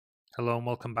Hello and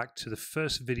welcome back to the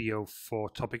first video for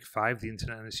topic 5, the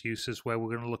internet and its uses, where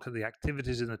we're going to look at the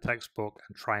activities in the textbook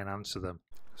and try and answer them.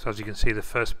 So as you can see, the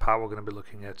first part we're going to be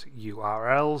looking at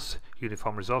URLs,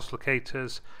 Uniform Resource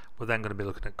Locators. We're then going to be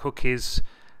looking at cookies.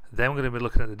 Then we're going to be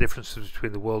looking at the differences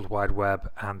between the World Wide Web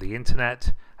and the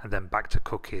internet, and then back to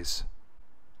cookies.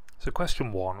 So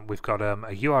question 1, we've got a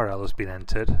URL has been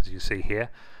entered, as you see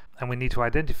here, and we need to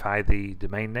identify the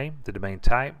domain name, the domain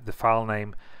type, the file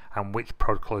name, and which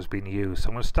protocol has been used. So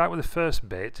I'm going to start with the first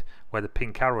bit where the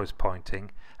pink arrow is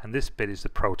pointing, and this bit is the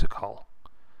protocol.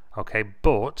 Okay,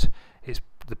 but it's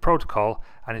the protocol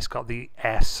and it's got the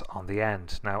S on the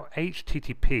end. Now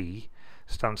HTTP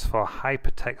stands for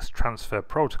Hypertext Transfer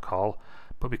Protocol,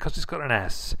 but because it's got an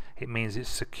S, it means it's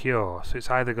secure. So it's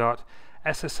either got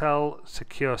SSL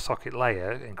Secure Socket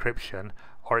Layer encryption,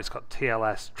 or it's got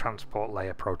TLS Transport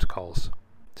Layer protocols.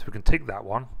 So we can tick that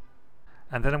one.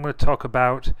 And then I'm going to talk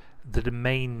about the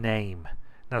domain name.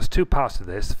 Now there's two parts to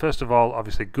this. First of all,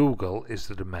 obviously Google is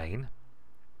the domain,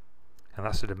 and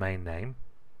that's the domain name.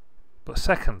 But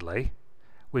secondly,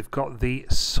 we've got the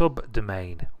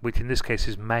subdomain, which in this case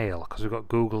is mail, because we've got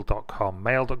google.com,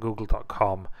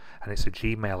 mail.google.com, and it's a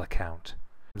Gmail account.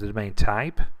 The domain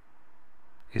type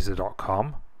is the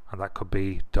 .com, and that could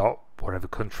be whatever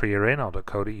country you're in, or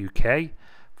 .co.uk,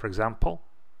 for example.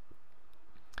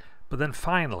 But then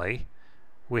finally,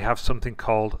 we have something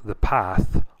called the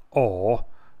path or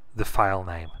the file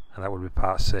name, and that would be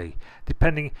part C.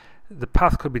 Depending, the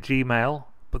path could be Gmail,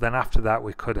 but then after that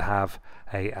we could have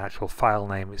a actual file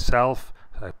name itself,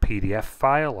 a PDF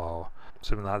file or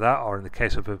something like that, or in the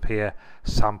case of up here,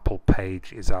 sample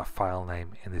page is our file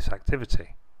name in this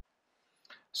activity.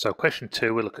 So question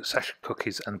 2, we look at session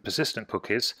cookies and persistent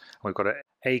cookies. And we've got to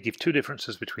A, give two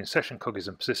differences between session cookies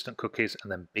and persistent cookies,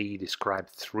 and then B, describe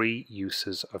 3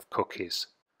 uses of cookies.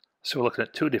 So we're looking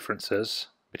at two differences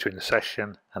between the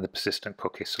session and the persistent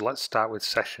cookie. So let's start with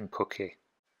session cookie.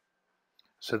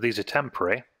 So these are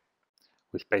temporary,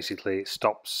 which basically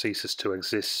ceases to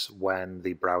exist when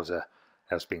the browser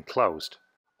has been closed,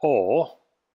 or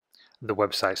the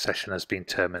website session has been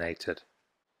terminated.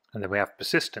 And then we have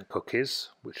persistent cookies,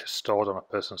 which are stored on a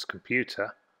person's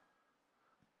computer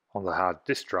on the hard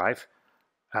disk drive,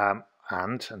 and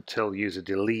until user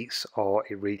deletes or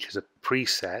it reaches a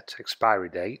preset expiry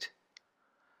date,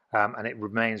 and it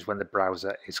remains when the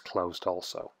browser is closed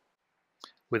also.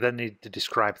 We then need to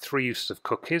describe 3 uses of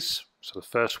cookies. So the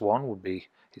first one would be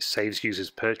it saves users'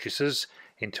 purchases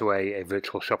into a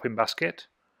virtual shopping basket.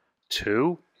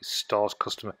 2, it stores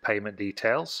customer payment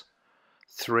details.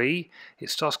 3, it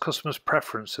stores customers'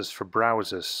 preferences for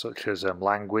browsers, such as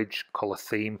language, color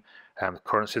theme,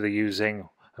 currency they're using,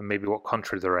 and maybe what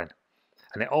country they're in.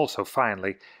 And it also,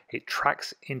 finally, it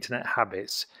tracks internet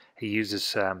habits. It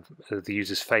uses the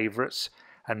user's favorites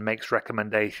and makes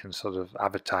recommendations, sort of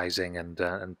advertising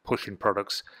and pushing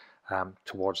products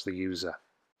towards the user.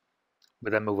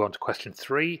 We then move on to question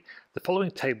 3. The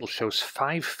following table shows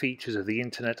 5 features of the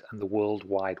internet and the World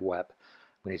Wide Web.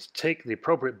 We need to tick the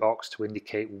appropriate box to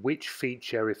indicate which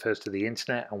feature refers to the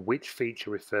internet and which feature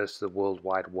refers to the World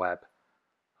Wide Web.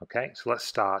 Okay, so let's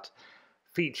start.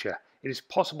 Feature. It is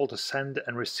possible to send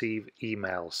and receive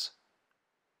emails.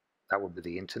 That would be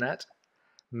the internet.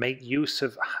 Make use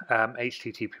of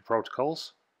HTTP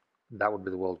protocols. That would be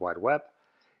the World Wide Web.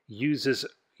 Uses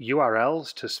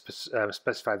URLs to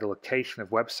specify the location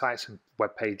of websites and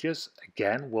web pages.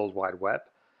 Again, World Wide Web.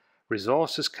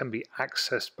 Resources can be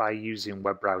accessed by using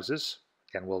web browsers.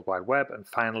 Again, World Wide Web. And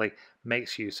finally,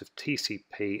 makes use of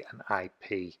TCP and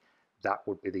IP. That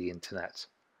would be the internet.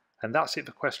 And that's it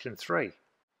for question 3.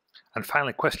 And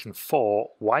finally, question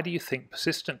 4, why do you think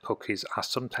persistent cookies are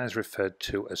sometimes referred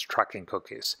to as tracking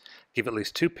cookies? Give at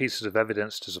least 2 pieces of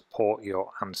evidence to support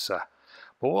your answer.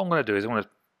 But what I'm going to do is I'm going to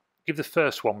give the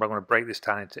first one, but I'm going to break this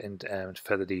down into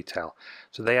further detail.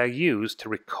 So they are used to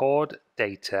record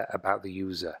data about the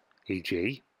user,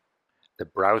 e.g. the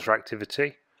browser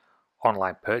activity,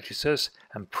 online purchases,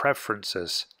 and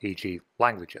preferences, e.g.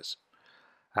 languages.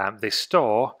 They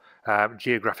store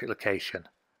geographic location,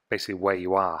 basically where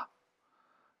you are.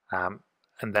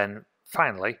 And then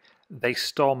finally, they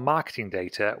store marketing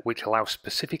data which allows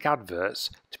specific adverts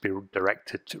to be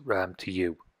directed to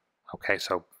you. Okay,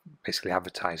 so basically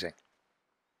advertising.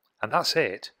 And that's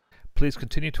it. Please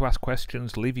continue to ask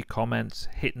questions, leave your comments,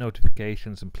 hit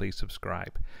notifications, and please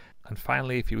subscribe. And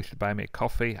finally, if you wish to buy me a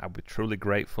coffee, I'd be truly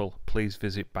grateful. Please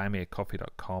visit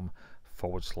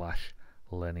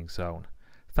buymeacoffee.com/learning zone.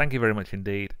 Thank you very much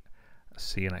indeed.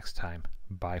 See you next time.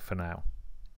 Bye for now.